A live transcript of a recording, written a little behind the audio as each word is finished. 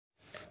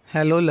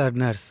Hello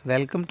learners,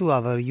 welcome to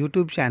our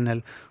YouTube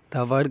channel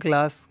The World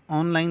Class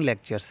Online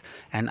Lectures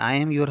and I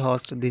am your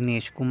host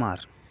Dinesh Kumar.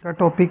 का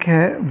topic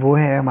है वो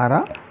है हमारा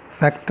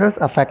factors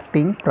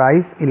affecting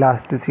price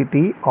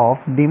elasticity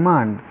of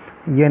demand,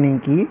 यानी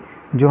कि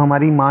जो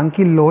हमारी मांग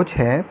की लोच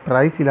है,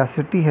 प्राइस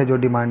इलास्टिसिटी है जो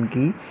डिमांड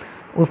की,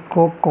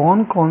 उसको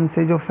कौन कौन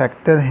से जो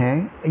फैक्टर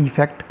हैं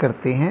इफ़ेक्ट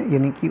करते हैं,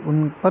 यानी कि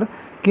उन पर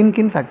किन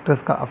किन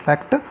फैक्टर्स का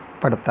अफेक्ट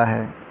पड़ता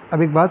है।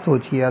 अब एक बात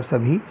सोचिए आप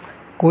सभी,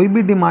 कोई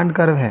भी डिमांड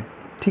कर्व है,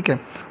 ठीक है,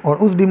 और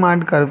उस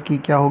डिमांड कर्व की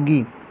क्या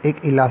होगी, एक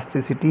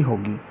इलास्टिसिटी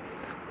होगी।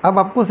 अब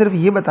आपको सिर्फ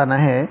ये बताना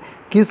है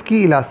कि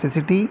उसकी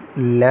इलास्टिसिटी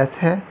लेस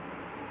है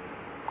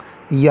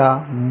या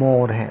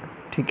मोर है,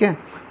 ठीक है,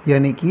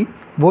 यानी कि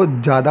वो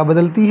ज़्यादा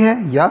बदलती है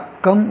या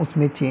कम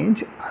उसमें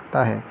चेंज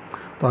आता है।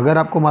 तो अगर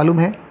आपको मालूम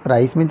है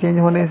प्राइस में चेंज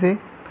होने से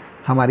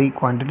हमारी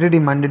क्वांटिटी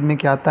डिमांडेड में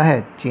क्या आता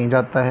है, चेंज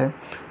आता है,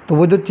 तो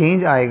वो जो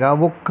चेंज आएगा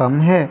वो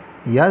कम है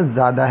या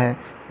ज़्यादा है,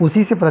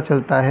 उसी से पता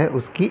चलता है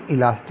उसकी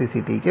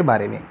इलास्टिसिटी के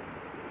बारे में।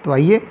 तो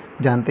आइए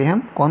जानते हैं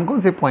हम कौन कौन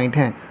से पॉइंट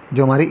हैं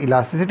जो हमारी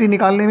इलास्टिसिटी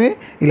निकालने में,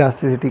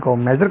 इलास्टिसिटी को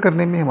मेज़र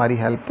करने में हमारी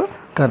हेल्प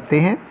करते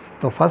हैं।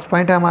 तो फर्स्ट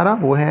पॉइंट है हमारा,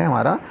 वो है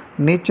हमारा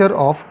नेचर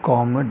ऑफ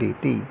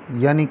कॉमोडिटी,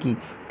 यानी कि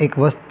एक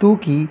वस्तु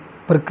की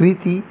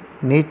प्रकृति,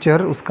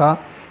 नेचर उसका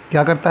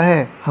क्या करता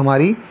है,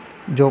 हमारी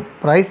जो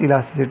प्राइस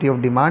इलास्टिसिटी ऑफ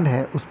डिमांड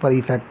है उस पर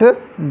इफ़ेक्ट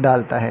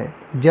डालता है।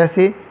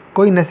 जैसे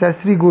कोई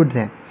नेसेसरी गुड्स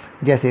हैं,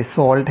 जैसे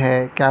सॉल्ट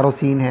है,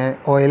 कैरोसिन है,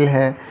 ऑयल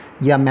है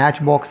या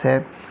मैच बॉक्स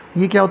है,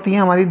 ये क्या होती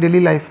हैं हमारी डेली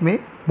लाइफ में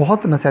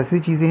बहुत नेसेसरी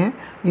चीज़ें हैं,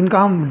 इनका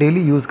हम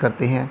डेली यूज़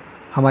करते हैं।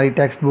 हमारी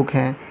टेक्स्ट बुक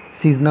हैं,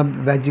 सीजनल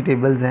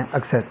वेजिटेबल्स हैं,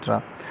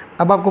 एक्सेट्रा।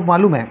 अब आपको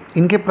मालूम है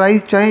इनके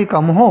प्राइस चाहे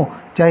कम हो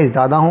चाहे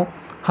ज़्यादा हो,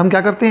 हम क्या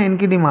करते हैं,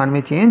 इनकी डिमांड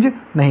में चेंज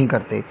नहीं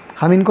करते।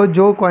 हम इनको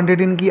जो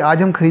क्वांटिटी इनकी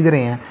आज हम खरीद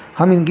रहे हैं,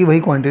 हम इनकी वही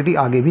क्वांटिटी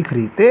आगे भी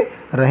खरीदते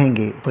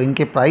रहेंगे। तो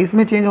इनके प्राइस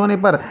में चेंज होने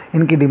पर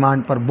इनकी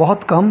डिमांड पर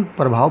बहुत कम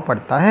प्रभाव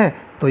पड़ता है,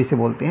 तो इसे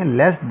बोलते हैं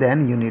लेस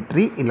देन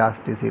यूनिटरी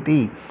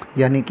इलास्टिसिटी,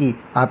 यानी कि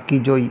आपकी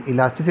जो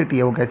इलास्टिसिटी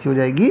है वो कैसी हो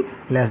जाएगी,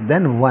 लेस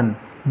देन 1,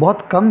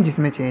 बहुत कम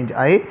जिसमें चेंज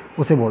आए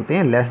उसे बोलते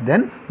हैं लेस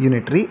देन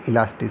यूनिटरी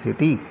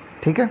इलास्टिसिटी,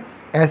 ठीक है।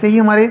 ऐसे ही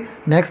हमारे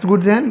नेक्स्ट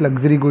गुड्स हैं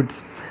लग्जरी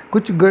गुड्स।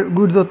 कुछ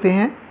गुड्स होते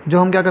हैं जो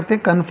हम क्या करते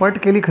हैं, कंफर्ट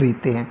के लिए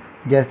ख़रीदते हैं,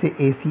 जैसे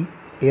AC,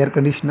 air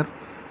conditioner,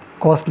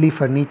 costly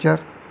furniture,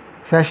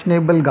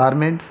 fashionable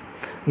garments.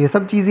 ये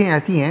सब चीज़ें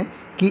ऐसी हैं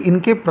कि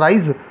इनके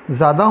प्राइस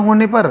ज़्यादा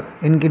होने पर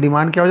इनकी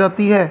डिमांड क्या हो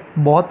जाती है,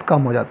 बहुत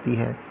कम हो जाती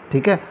है,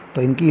 ठीक है।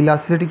 तो इनकी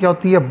इलास्टिसिटी क्या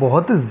होती है,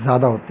 बहुत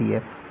ज़्यादा होती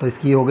है। तो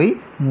इसकी हो गई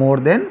मोर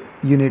देन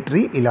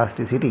यूनिटरी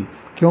इलास्टिसिटी,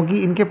 क्योंकि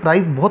इनके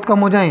प्राइस बहुत कम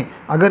हो जाएं,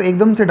 अगर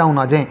एकदम से डाउन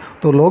आ जाएं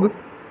तो लोग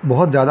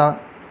बहुत ज़्यादा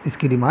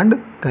इसकी डिमांड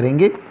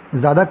करेंगे,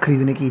 ज़्यादा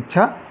खरीदने की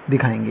इच्छा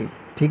दिखाएंगे,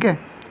 ठीक है।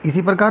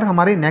 इसी प्रकार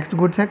हमारे नेक्स्ट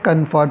गुड्स हैं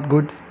कंफर्ट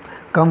गुड्स।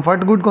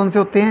 कंफर्ट गुड कौन से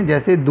होते हैं,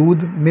 जैसे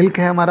दूध, मिल्क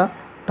है हमारा,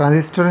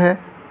 ट्रांजिस्टर है,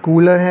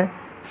 कूलर है,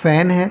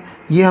 फ़ैन है,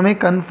 ये हमें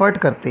कंफर्ट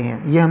करते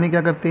हैं। ये हमें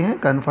क्या करते हैं,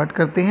 कंफर्ट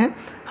करते हैं,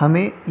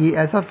 हमें ये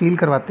ऐसा फ़ील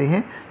करवाते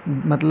हैं,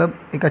 मतलब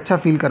एक अच्छा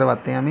फ़ील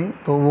करवाते हैं हमें,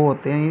 तो वो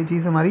होते हैं ये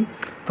चीज़ हमारी।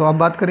 तो अब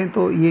बात करें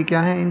तो ये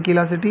क्या है, इनकी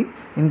इलास्टिसिटी,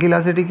 इनकी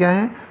इलास्टिसिटी क्या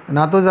है,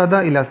 ना तो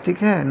ज़्यादा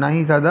इलास्टिक है ना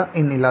ही ज़्यादा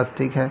इन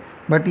इलास्टिक है,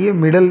 बट ये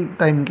मिडल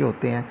टाइम के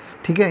होते हैं,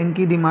 ठीक है।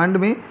 इनकी डिमांड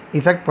में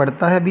इफ़ेक्ट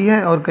पड़ता है भी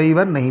है और कई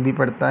बार नहीं भी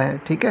पड़ता है,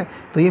 ठीक है।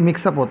 तो ये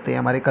मिक्सअप होते हैं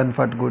हमारे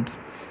कंफर्ट गुड्स।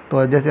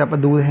 तो जैसे आप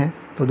दूध हैं,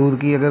 तो दूध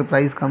की अगर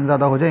प्राइस कम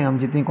ज़्यादा हो जाए, हम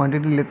जितनी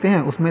क्वांटिटी लेते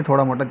हैं उसमें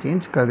थोड़ा मोटा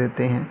चेंज कर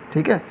देते हैं,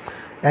 ठीक है।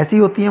 ऐसी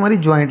होती है हमारी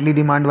जॉइंटली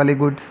डिमांड वाले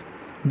गुड्स,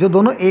 जो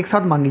दोनों एक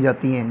साथ मांगी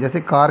जाती हैं।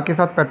 जैसे कार के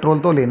साथ पेट्रोल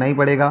तो लेना ही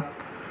पड़ेगा,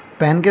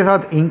 पेन के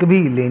साथ इंक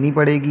भी लेनी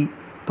पड़ेगी,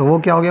 तो वो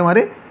क्या हो गए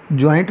हमारे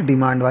जॉइंट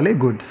डिमांड वाले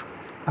गुड्स।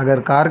 अगर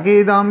कार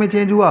के दाम में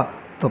चेंज हुआ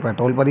तो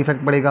पेट्रोल पर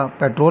इफेक्ट पड़ेगा,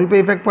 पेट्रोल पे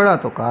इफेक्ट पड़ा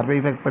तो कार पे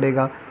इफेक्ट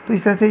पड़ेगा। तो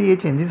इस तरह से ये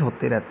चेंजेस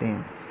होते रहते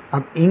हैं।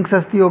 अब इंक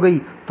सस्ती हो गई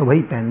तो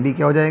भाई पेन भी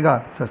क्या हो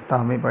जाएगा, सस्ता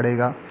हमें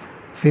पड़ेगा।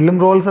 फिल्म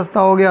रोल सस्ता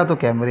हो गया तो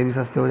कैमरे भी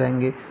सस्ते हो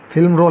जाएंगे,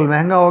 फिल्म रोल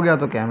महंगा हो गया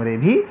तो कैमरे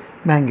भी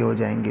महंगे हो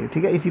जाएंगे,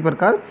 ठीक है। इसी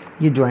प्रकार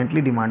ये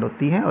जॉइंटली डिमांड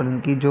होती है और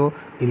इनकी जो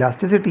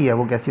इलास्टिसिटी है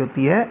वो कैसी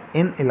होती है,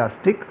 इन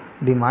इलास्टिक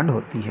डिमांड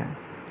होती है,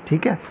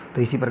 ठीक है।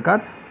 तो इसी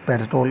प्रकार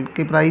पेट्रोल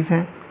के प्राइस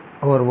हैं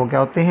और वो क्या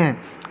होते हैं,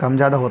 कम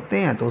ज़्यादा होते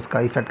हैं, तो उसका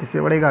इफेक्ट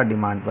किससे पड़ेगा,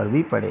 डिमांड पर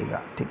भी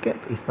पड़ेगा, ठीक है।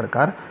 तो इस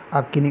प्रकार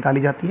आपकी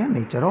निकाली जाती है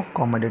नेचर ऑफ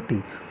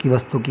कॉमोडिटी, कि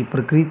वस्तु की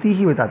प्रकृति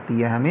ही बताती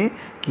है हमें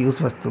कि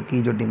उस वस्तु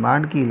की जो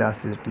डिमांड की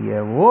इलास्टिसिटी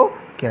है वो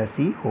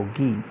कैसी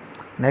होगी।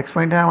 नेक्स्ट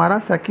पॉइंट है हमारा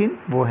सेकंड,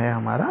 वो है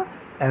हमारा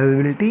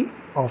अवेलेबिलिटी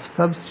ऑफ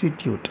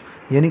सब्स्टिट्यूट,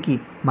 यानी कि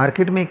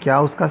मार्केट में क्या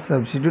उसका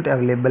सब्स्टिट्यूट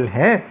अवेलेबल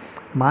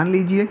है। मान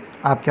लीजिए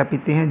आप क्या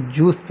पीते हैं,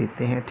 जूस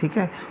पीते हैं, ठीक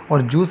है,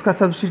 और जूस का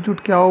सब्स्टिट्यूट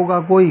क्या होगा,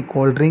 कोई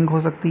कोल्ड ड्रिंक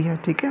हो सकती है,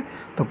 ठीक है।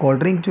 तो कोल्ड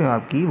ड्रिंक जो है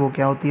आपकी वो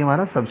क्या होती है,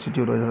 हमारा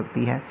सब्स्टिट्यूट हो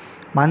सकती है।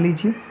 मान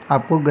लीजिए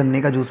आपको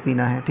गन्ने का जूस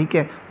पीना है, ठीक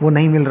है, वो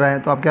नहीं मिल रहा है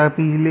तो आप क्या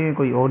पी लें,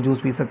 कोई और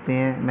जूस पी सकते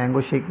हैं,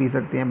 मैंगो शेक पी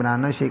सकते हैं,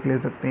 बनाना शेक ले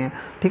सकते हैं,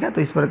 ठीक है।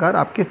 तो इस प्रकार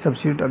आपके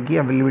सब्स्टिट्यूट की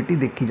अवेलेबिलिटी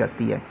देखी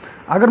जाती है।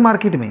 अगर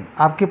मार्केट में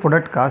आपके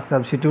प्रोडक्ट का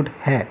सब्स्टिट्यूट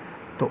है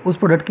तो उस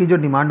प्रोडक्ट की जो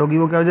डिमांड होगी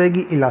वो क्या हो जाएगी,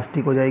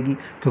 इलास्टिक हो जाएगी,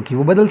 क्योंकि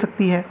वो बदल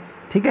सकती है।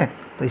 ठीक है।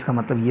 तो इसका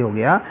मतलब ये हो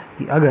गया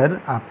कि अगर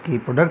आपके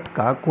प्रोडक्ट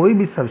का कोई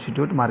भी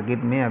सब्स्टिट्यूट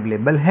मार्केट में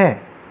अवेलेबल है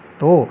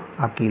तो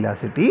आपकी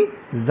इलास्टिसिटी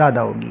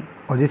ज़्यादा होगी,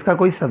 और जिसका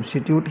कोई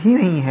सब्स्टिट्यूट ही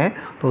नहीं है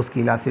तो उसकी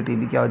इलास्टिसिटी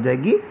भी क्या हो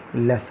जाएगी,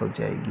 लेस हो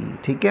जाएगी।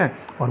 ठीक है।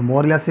 और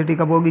मोर इलास्टिसिटी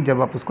कब होगी,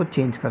 जब आप उसको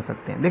चेंज कर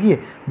सकते हैं। देखिए,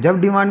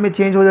 जब डिमांड में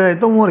चेंज हो जाए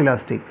तो मोर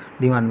इलास्टिक,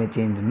 डिमांड में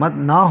चेंज मत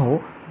ना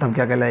हो तब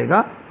क्या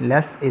कहलाएगा,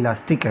 लेस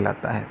इलास्टिक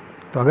कहलाता है।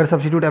 तो अगर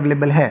सब्स्टिट्यूट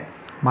अवेलेबल है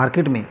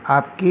मार्केट में,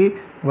 आपकी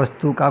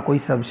वस्तु का कोई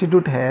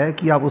सब्स्टिट्यूट है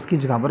कि आप उसकी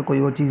जगह पर कोई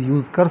और चीज़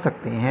यूज़ कर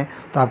सकते हैं,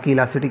 तो आपकी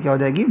इलास्टिसिटी क्या हो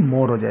जाएगी,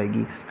 मोर हो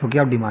जाएगी, क्योंकि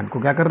आप डिमांड को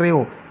क्या कर रहे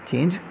हो,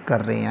 चेंज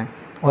कर रहे हैं।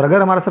 और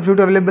अगर हमारा सब्स्टिट्यूट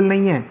अवेलेबल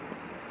नहीं है,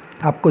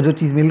 आपको जो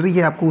चीज़ मिल रही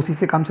है आपको उसी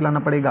से काम चलाना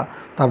पड़ेगा,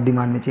 तो आप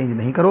डिमांड में चेंज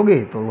नहीं करोगे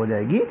तो हो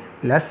जाएगी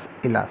लेस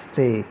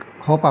इलास्टिक।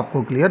 होप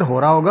आपको क्लियर हो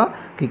रहा होगा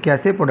कि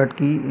कैसे प्रोडक्ट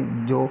की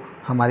जो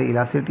हमारी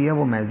इलास्टिसिटी है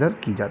वो मेज़र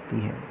की जाती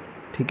है।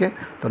 ठीक है।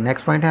 तो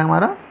नेक्स्ट पॉइंट है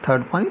हमारा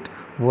थर्ड पॉइंट,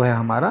 वो है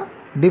हमारा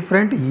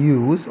different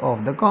use of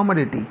the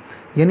commodity,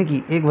 यानी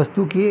कि एक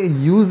वस्तु के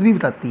यूज़ भी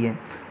बताती है।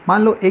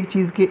 मान लो एक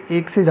चीज़ के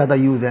एक से ज़्यादा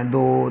यूज़ हैं,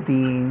 2,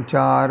 3,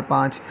 4,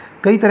 5,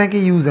 कई तरह के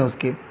यूज़ हैं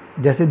उसके।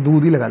 जैसे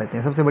दूध ही लगा लेते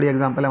हैं, सबसे बड़ी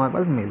एग्जांपल है हमारे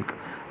पास मिल्क।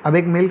 अब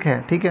एक मिल्क है,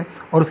 ठीक है,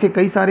 और उसके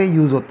कई सारे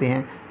यूज़ होते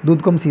हैं।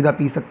 दूध को हम सीधा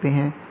पी सकते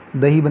हैं,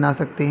 दही बना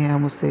सकते हैं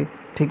हम उससे,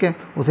 ठीक है,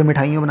 उसे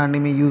मिठाइयाँ बनाने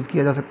में यूज़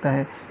किया जा सकता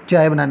है,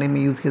 चाय बनाने में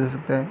यूज़ किया जा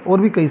सकता है,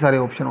 और भी कई सारे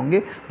ऑप्शन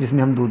होंगे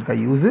जिसमें हम दूध का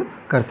यूज़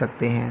कर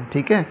सकते हैं।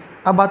 ठीक है।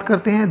 अब बात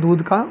करते हैं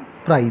दूध का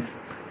प्राइस।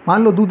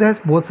 मान लो दूध है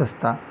बहुत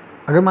सस्ता,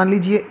 अगर मान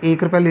लीजिए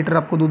 1 रुपये लीटर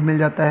आपको दूध मिल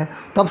जाता है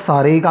तो आप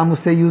सारे ही काम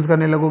उससे यूज़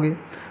करने लगोगे।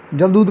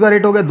 जब दूध का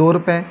रेट हो गया 2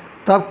 रुपये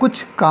तो आप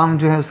कुछ काम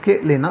जो है उसके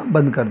लेना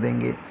बंद कर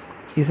देंगे।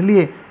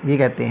 इसलिए ये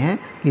कहते हैं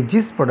कि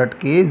जिस प्रोडक्ट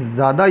के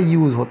ज़्यादा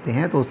यूज़ होते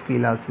हैं तो उसकी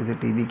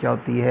इलास्टिसिटी भी क्या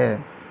होती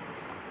है,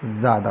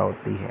 ज़्यादा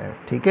होती है।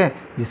 ठीक है।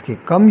 जिसके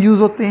कम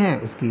यूज़ होते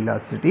हैं उसकी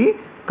इलास्टिसिटी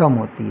कम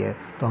होती है।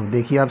 तो हम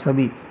देखिए आप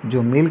सभी,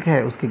 जो मिल्क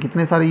है उसके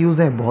कितने सारे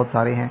यूज़ हैं, बहुत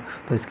सारे हैं,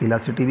 तो इसकी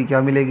इलास्टिसिटी भी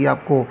क्या मिलेगी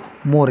आपको,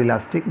 मोर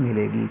इलास्टिक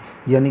मिलेगी,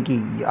 यानी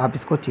कि आप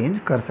इसको चेंज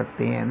कर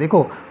सकते हैं।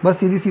 देखो बस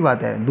सीधी सी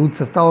बात है, दूध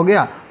सस्ता हो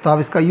गया तो आप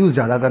इसका यूज़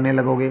ज़्यादा करने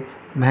लगोगे,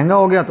 महंगा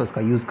हो गया तो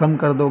इसका यूज़ कम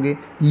कर दोगे।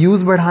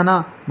 यूज़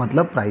बढ़ाना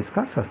मतलब प्राइस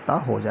का सस्ता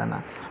हो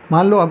जाना।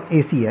 मान लो अब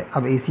एसी है,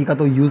 अब एसी का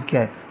तो यूज़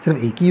क्या है, सिर्फ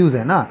एक ही यूज़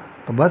है ना,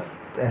 तो बस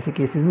ऐसे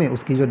केसेस में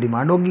उसकी जो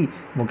डिमांड होगी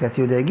वो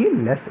कैसी हो जाएगी,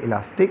 लेस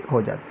इलास्टिक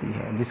हो जाती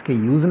है। जिसके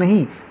यूज़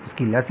नहीं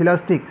उसकी लेस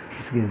इलास्टिक,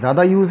 जिसके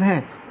ज़्यादा यूज़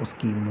हैं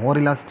उसकी मोर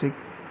इलास्टिक।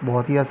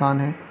 बहुत ही आसान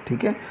है।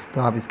 ठीक है।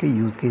 तो आप इसके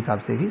यूज़ के हिसाब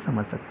से भी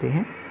समझ सकते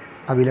हैं।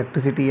 अब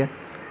इलेक्ट्रिसिटी है,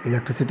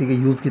 इलेक्ट्रिसिटी के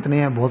यूज़ कितने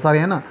हैं, बहुत सारे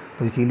हैं ना,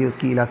 तो इसीलिए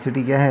उसकी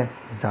इलास्टिसिटी क्या है,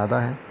 ज़्यादा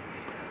है।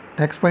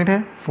 नेक्स्ट पॉइंट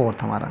है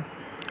फोर्थ हमारा,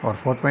 और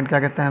फोर्थ पॉइंट क्या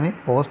कहता है हमें,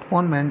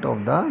 पोस्टपोनमेंट ऑफ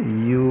द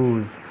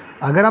यूज़।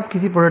 अगर आप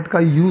किसी प्रोडक्ट का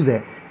यूज़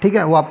है, ठीक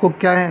है, वो आपको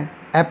क्या है,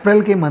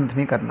 अप्रैल के मंथ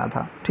में करना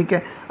था, ठीक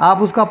है,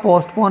 आप उसका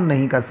पोस्टपोन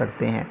नहीं कर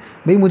सकते हैं।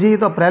 भाई मुझे ये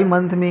तो अप्रैल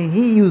मंथ में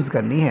ही यूज़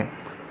करनी है,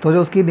 तो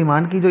जो उसकी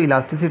डिमांड की जो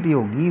इलास्टिसिटी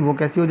होगी वो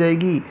कैसी हो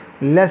जाएगी,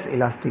 लेस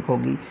इलास्टिक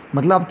होगी।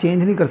 मतलब आप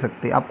चेंज नहीं कर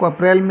सकते, आपको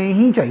अप्रैल में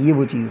ही चाहिए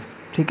वो चीज़,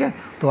 ठीक है,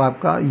 तो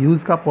आपका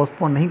यूज़ का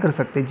पोस्टपोन नहीं कर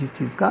सकते जिस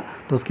चीज़ का,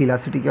 तो उसकी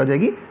इलास्टिसिटी क्या हो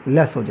जाएगी,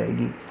 लेस हो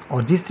जाएगी।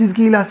 और जिस चीज़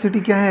की इलास्टिसिटी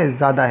क्या है,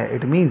 ज़्यादा है,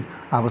 इट मीन्स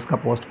आप उसका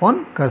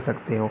पोस्टपोन कर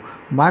सकते हो।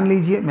 मान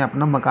लीजिए मैं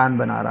अपना मकान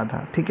बना रहा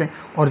था, ठीक है,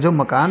 और जो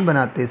मकान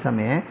बनाते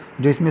समय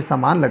जो इसमें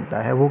सामान लगता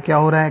है वो क्या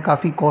हो रहा है,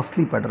 काफ़ी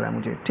कॉस्टली पड़ रहा है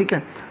मुझे, ठीक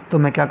है, तो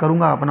मैं क्या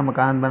करूँगा, अपना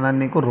मकान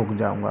बनाने को रुक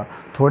जाऊँगा,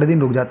 थोड़े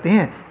दिन रुक जाते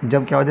हैं,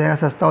 जब क्या हो जाएगा,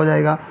 सस्ता हो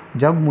जाएगा,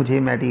 जब मुझे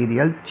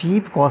मटेरियल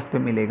चीप कॉस्ट पे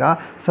मिलेगा,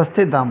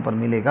 सस्ते दाम पर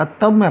मिलेगा,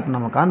 तब मैं अपना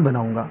मकान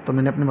बनाऊँगा। तो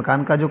मैंने अपने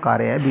मकान का जो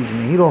कार्य है बीच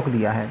में ही रोक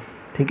दिया है,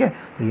 ठीक है।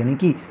 तो यानी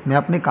कि मैं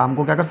अपने काम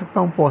को क्या कर सकता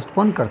हूँ,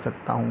 पोस्टपोन कर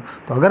सकता हूँ।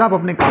 तो अगर आप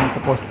अपने काम को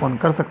पोस्टपोन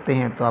कर सकते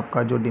हैं तो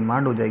आपका जो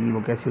डिमांड हो जाएगी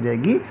वो कैसी हो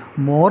जाएगी,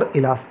 मोर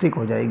इलास्टिक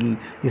हो जाएगी।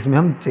 इसमें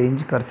हम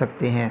चेंज कर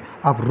सकते हैं,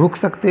 आप रुक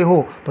सकते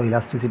हो तो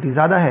इलास्टिसिटी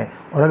ज़्यादा है।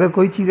 और अगर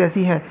कोई चीज़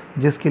ऐसी है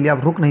जिसके लिए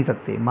आप रुक नहीं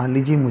सकते, मान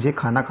लीजिए मुझे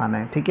खाना खाना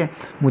है, ठीक है,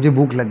 मुझे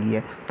भूख लगी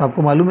है, तो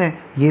आपको मालूम है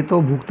ये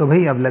तो भूख तो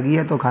भाई अब लगी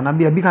है तो खाना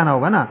भी अभी खाना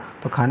होगा ना,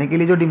 तो खाने के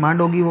लिए जो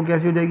डिमांड होगी वो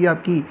कैसी हो जाएगी,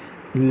 आपकी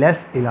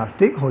लेस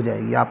इलास्टिक हो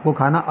जाएगी। आपको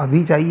खाना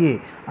अभी चाहिए,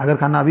 अगर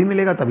खाना अभी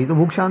मिलेगा तभी तो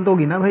भूख शांत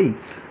होगी ना भाई।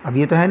 अब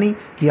ये तो है नहीं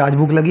कि आज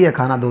भूख लगी है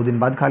खाना 2 दिन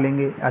बाद खा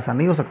लेंगे, ऐसा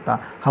नहीं हो सकता,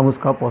 हम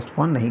उसका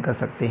पोस्टपोन नहीं कर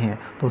सकते हैं,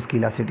 तो उसकी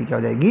इलास्टिसिटी क्या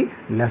हो जाएगी,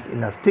 लेस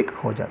इलास्टिक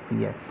हो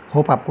जाती है।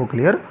 होप आपको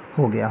क्लियर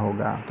हो गया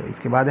होगा। तो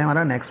इसके बाद है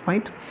हमारा नेक्स्ट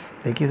पॉइंट,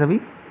 देखिए सभी,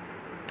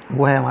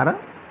 वो है हमारा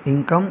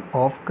इनकम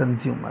ऑफ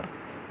कंज्यूमर।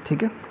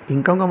 ठीक है।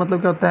 इनकम का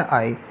मतलब क्या होता है,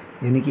 आय,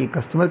 यानी कि एक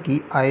कस्टमर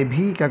की आय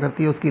भी क्या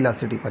करती है, उसकी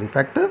इलास्टिसिटी पर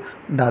इफेक्ट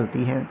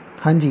डालती है।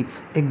 हाँ जी,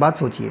 एक बात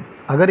सोचिए,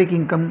 अगर एक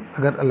इनकम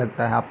अगर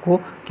लगता है आपको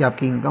कि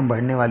आपकी इनकम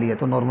बढ़ने वाली है,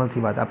 तो नॉर्मल सी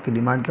बात है, आपकी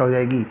डिमांड क्या हो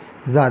जाएगी,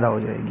 ज़्यादा हो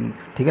जाएगी।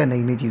 ठीक है,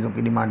 नई नई चीज़ों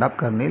की डिमांड आप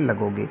करने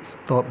लगोगे।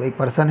 तो अब एक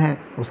पर्सन है,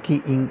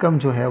 उसकी इनकम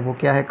जो है वो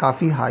क्या है,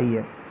 काफ़ी हाई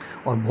है,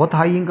 और बहुत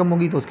हाई इनकम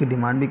होगी तो उसकी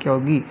डिमांड भी क्या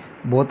होगी,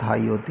 बहुत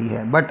हाई होती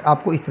है। बट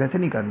आपको इस तरह से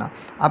नहीं करना,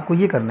 आपको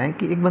ये करना है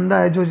कि एक बंदा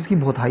है जो जिसकी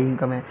बहुत हाई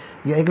इनकम है,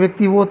 या एक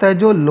व्यक्ति वो होता है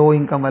जो लो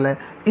इनकम वाला है,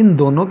 इन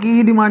दोनों की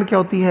ही डिमांड क्या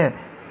होती है,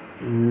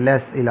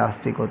 लेस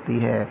इलास्टिक होती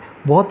है,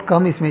 बहुत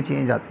कम इसमें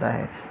चेंज आता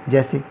है।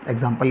 जैसे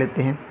एग्जांपल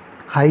लेते हैं,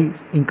 हाई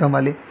इनकम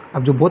वाले,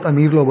 अब जो बहुत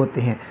अमीर लोग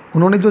होते हैं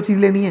उन्होंने जो चीज़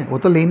लेनी है वो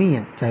तो लेनी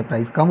है, चाहे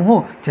प्राइस कम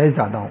हो चाहे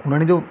ज़्यादा हो।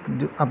 उन्होंने जो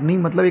अपनी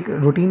मतलब एक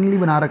रूटीनली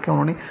बना रखा है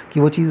उन्होंने कि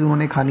वो चीज़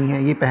उन्होंने खानी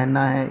है, ये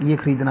पहनना है, ये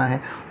ख़रीदना है,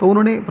 तो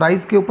उन्होंने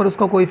प्राइस के ऊपर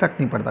उसका कोई इफेक्ट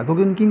नहीं पड़ता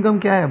क्योंकि उनकी इनकम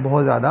क्या है,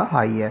 बहुत ज़्यादा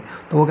हाई है।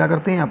 तो वो क्या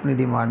करते हैं, अपनी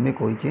डिमांड में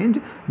कोई चेंज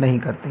नहीं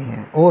करते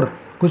हैं। और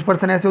कुछ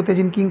पर्सन ऐसे होते हैं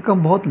जिनकी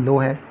इनकम बहुत लो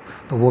है,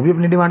 तो वो भी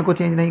अपनी डिमांड को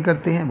चेंज नहीं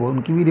करते हैं। वो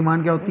उनकी भी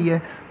डिमांड क्या होती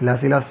है,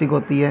 लेस इलास्टिक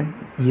होती है।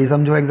 ये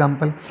समझो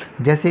एग्जांपल,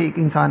 जैसे एक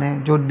इंसान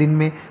है जो दिन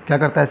में क्या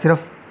करता है,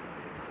 सिर्फ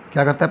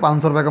क्या करता है,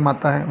 500 रुपये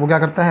कमाता है। वो क्या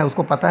करता है,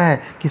 उसको पता है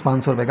कि इस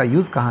 500 रुपये का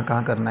यूज़ कहाँ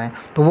कहाँ करना है,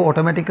 तो वो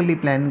ऑटोमेटिकली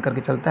प्लान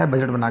करके चलता है,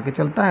 बजट बना के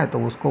चलता है, तो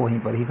उसको वहीं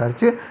पर ही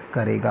खर्च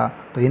करेगा।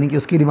 तो यानी कि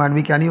उसकी डिमांड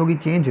भी क्या नहीं होगी,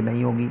 चेंज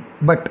नहीं होगी।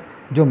 बट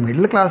जो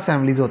मिडिल क्लास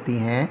फैमिलीज़ होती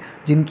हैं,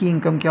 जिनकी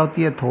इनकम क्या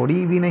होती है,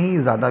 थोड़ी भी नहीं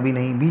ज़्यादा भी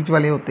नहीं, बीच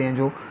वाले होते हैं,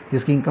 जो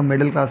जिसकी इनकम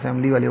मिडिल क्लास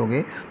फैमिली वाले हो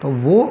गए, तो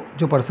वो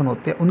जो पर्सन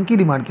होते हैं उनकी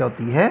डिमांड क्या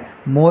होती है,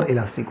 मोर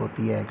इलास्टिक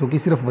होती है। क्योंकि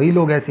सिर्फ वही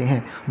लोग ऐसे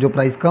हैं जो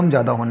प्राइस कम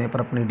ज़्यादा होने पर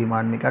अपनी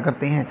डिमांड में क्या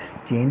करते हैं,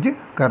 चेंज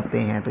करते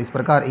हैं। तो इस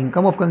प्रकार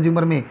इनकम ऑफ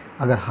कंज्यूमर में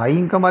अगर हाई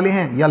इनकम वाले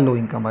हैं या लो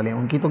इनकम वाले हैं,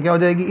 उनकी तो क्या हो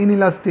जाएगी, इन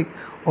इलास्टिक।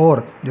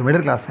 और जो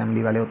मिडिल क्लास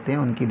फैमिली वाले होते हैं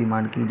उनकी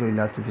डिमांड की जो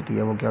इलास्टिसिटी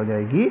है वो क्या हो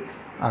जाएगी,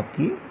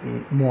 आपकी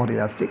मोर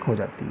इलास्टिक हो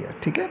जाती है।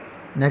 ठीक है,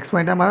 नेक्स्ट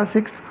पॉइंट है हमारा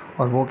 6,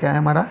 और वो क्या है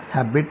हमारा,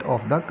 हैबिट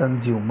ऑफ द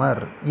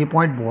कंज्यूमर। ये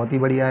पॉइंट बहुत ही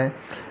बढ़िया है।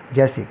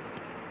 जैसे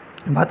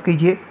बात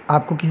कीजिए,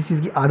 आपको किसी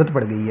चीज़ की आदत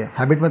पड़ गई है,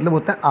 हैबिट मतलब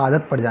होता है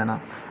आदत पड़ जाना।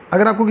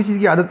 अगर आपको किसी चीज़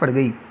की आदत पड़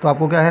गई तो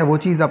आपको क्या है, वो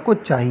चीज़ आपको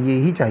चाहिए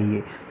ही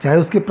चाहिए, चाहे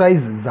उसके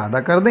प्राइस ज़्यादा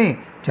कर दें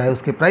चाहे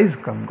उसके प्राइस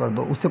कम कर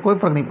दो, उससे कोई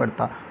फ़र्क नहीं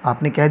पड़ता।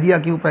 आपने कह दिया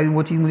कि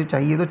वो चीज़ मुझे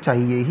चाहिए तो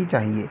चाहिए ही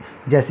चाहिए।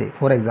 जैसे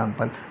फॉर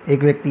एग्ज़ाम्पल,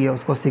 एक व्यक्ति है,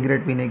 उसको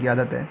सिगरेट पीने की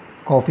आदत है,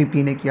 कॉफ़ी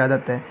पीने की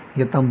आदत है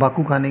या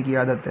तंबाकू खाने की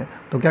आदत है,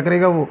 तो क्या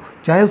करेगा वो,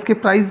 चाहे उसके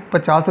प्राइस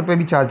 50 रुपये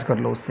भी चार्ज कर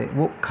लो उससे,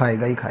 वो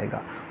खाएगा ही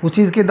खाएगा। उस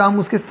चीज़ के दाम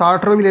उसके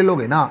 60 रुपये भी ले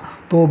लोगे ना,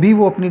 तो भी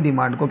वो अपनी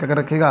डिमांड को क्या कर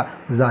रखेगा,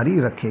 जारी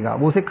रखेगा,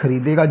 वो उसे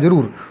खरीदेगा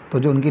ज़रूर। तो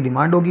जो उनकी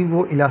डिमांड होगी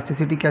वो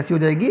इलास्टिसिटी कैसी हो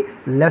जाएगी,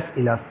 लेस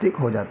इलास्टिक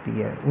हो जाती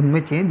है,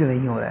 उनमें चेंज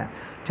नहीं हो रहा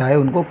है। चाहे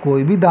उनको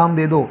कोई भी दाम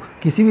दे दो,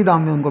 किसी भी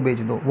दाम में उनको बेच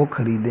दो, वो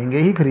खरीदेंगे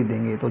ही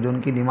खरीदेंगे। तो जो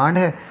उनकी डिमांड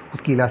है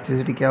उसकी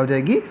इलास्टिसिटी क्या हो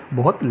जाएगी,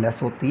 बहुत लेस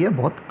होती है,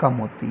 बहुत कम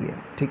होती है।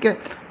 ठीक है,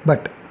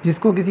 बट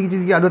जिसको किसी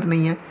चीज़ की आदत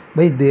नहीं है,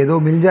 भाई दे दो,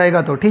 मिल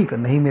जाएगा तो ठीक,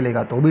 नहीं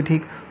मिलेगा तो भी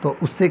ठीक, तो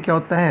उससे क्या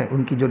होता है,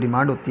 उनकी जो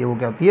डिमांड होती है वो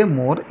क्या होती है,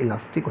 मोर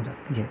इलास्टिक हो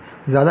जाती है,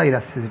 ज़्यादा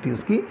इलास्टिसिटी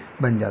उसकी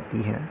बन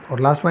जाती है। और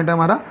लास्ट पॉइंट है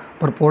हमारा,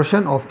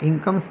 proportion of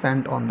income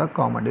spent on the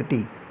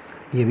commodity.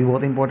 ये भी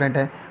बहुत इंपॉर्टेंट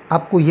है।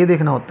 आपको ये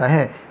देखना होता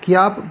है कि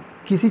आप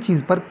किसी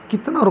चीज़ पर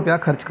कितना रुपया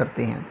खर्च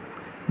करते हैं।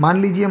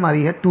 मान लीजिए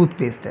हमारी है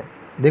टूथपेस्ट है,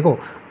 देखो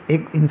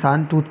एक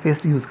इंसान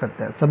टूथपेस्ट यूज़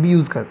करता है, सभी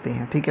यूज़ करते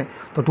हैं, ठीक है।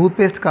 तो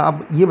टूथपेस्ट का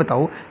आप ये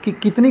बताओ कि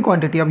कितनी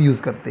क्वांटिटी आप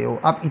यूज़ करते हो।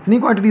 आप इतनी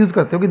क्वांटिटी यूज़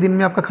करते हो कि दिन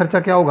में आपका खर्चा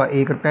क्या होगा,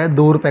 1 रुपये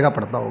 2 रुपये का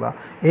पड़ता होगा।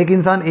 एक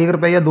इंसान 1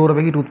 रुपये या 2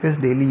 रुपये की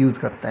टूथपेस्ट डेली यूज़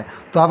करता है,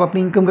 तो आप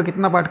अपनी इनकम का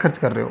कितना पार्ट खर्च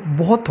कर रहे हो,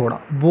 बहुत थोड़ा,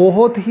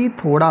 बहुत ही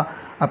थोड़ा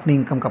अपनी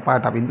इनकम का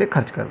पार्ट आप इन पे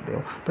खर्च करते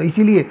हो। तो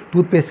इसीलिए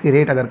टूथपेस्ट के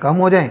रेट अगर कम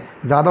हो जाएँ,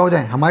 ज़्यादा हो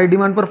जाएँ, हमारी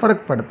डिमांड पर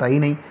फ़र्क पड़ता ही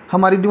नहीं।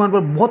 हमारी डिमांड पर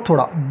बहुत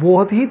थोड़ा,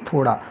 बहुत ही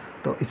थोड़ा,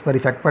 तो इस पर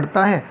इफेक्ट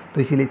पड़ता है।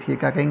 तो इसीलिए इसके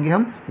क्या कहेंगे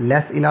हम,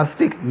 लेस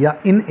इलास्टिक या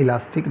इन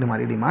इलास्टिक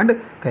हमारी डिमांड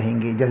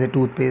कहेंगे। जैसे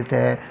टूथपेस्ट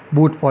है,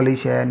 बूट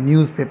पॉलिश है,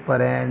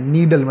 न्यूज़पेपर है,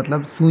 नीडल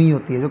मतलब सुई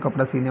होती है जो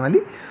कपड़ा सीने वाली,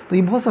 तो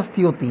ये बहुत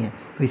सस्ती होती हैं।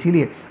 तो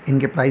इसीलिए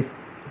इनके प्राइस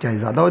चाहे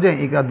ज़्यादा हो जाए,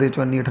 एक आधे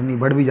चौनी अठन्नी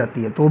बढ़ भी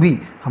जाती है, तो भी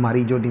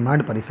हमारी जो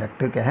डिमांड पर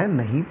इफेक्ट क्या है,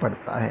 नहीं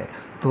पड़ता है।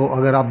 तो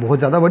अगर आप बहुत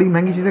ज़्यादा बड़ी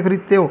महंगी चीज़ें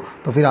खरीदते हो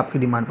तो फिर आपकी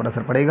डिमांड पर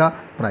असर पड़ेगा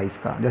प्राइस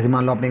का। जैसे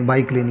मान लो आपने एक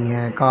बाइक लेनी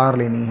है, कार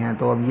लेनी है,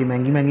 तो अब ये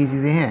महंगी महंगी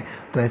चीज़ें हैं,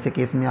 तो ऐसे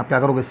केस में आप क्या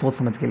करोगे, सोच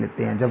समझ के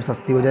लेते हैं। जब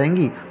सस्ती हो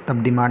जाएंगी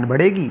तब डिमांड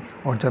बढ़ेगी,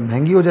 और जब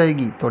महंगी हो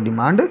जाएगी तो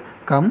डिमांड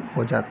कम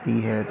हो जाती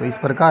है। तो इस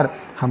प्रकार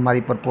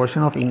हमारी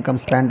proportion of income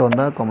spend on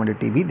the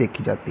commodity भी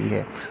देखी जाती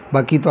है।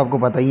 बाकी तो आपको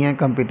पता ही है,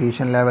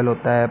 कंपटीशन लेवल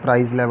होता है,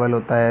 प्राइस लेवल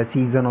होता है,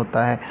 सीज़न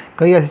होता है,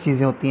 कई ऐसी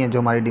चीज़ें होती हैं जो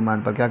हमारी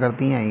डिमांड पर क्या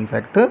करती हैं,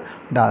 इफेक्ट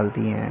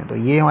डालती हैं। तो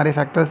ये हमारे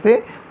फैक्टर्स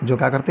थे जो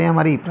क्या करते हैं,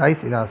 हमारी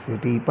प्राइस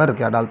इलास्टिसिटी पर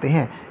क्या डालते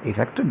हैं,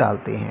 इफेक्ट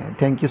डालते हैं।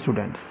 Thank you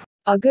students.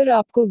 अगर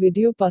आपको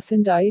वीडियो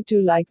पसंद आई to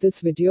like this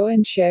video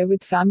and share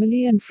with family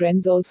and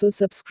friends. Also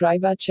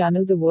subscribe our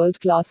channel The World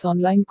Class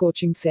Online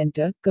Coaching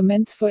Center.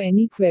 Comments for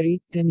any query.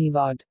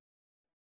 धन्यवाद।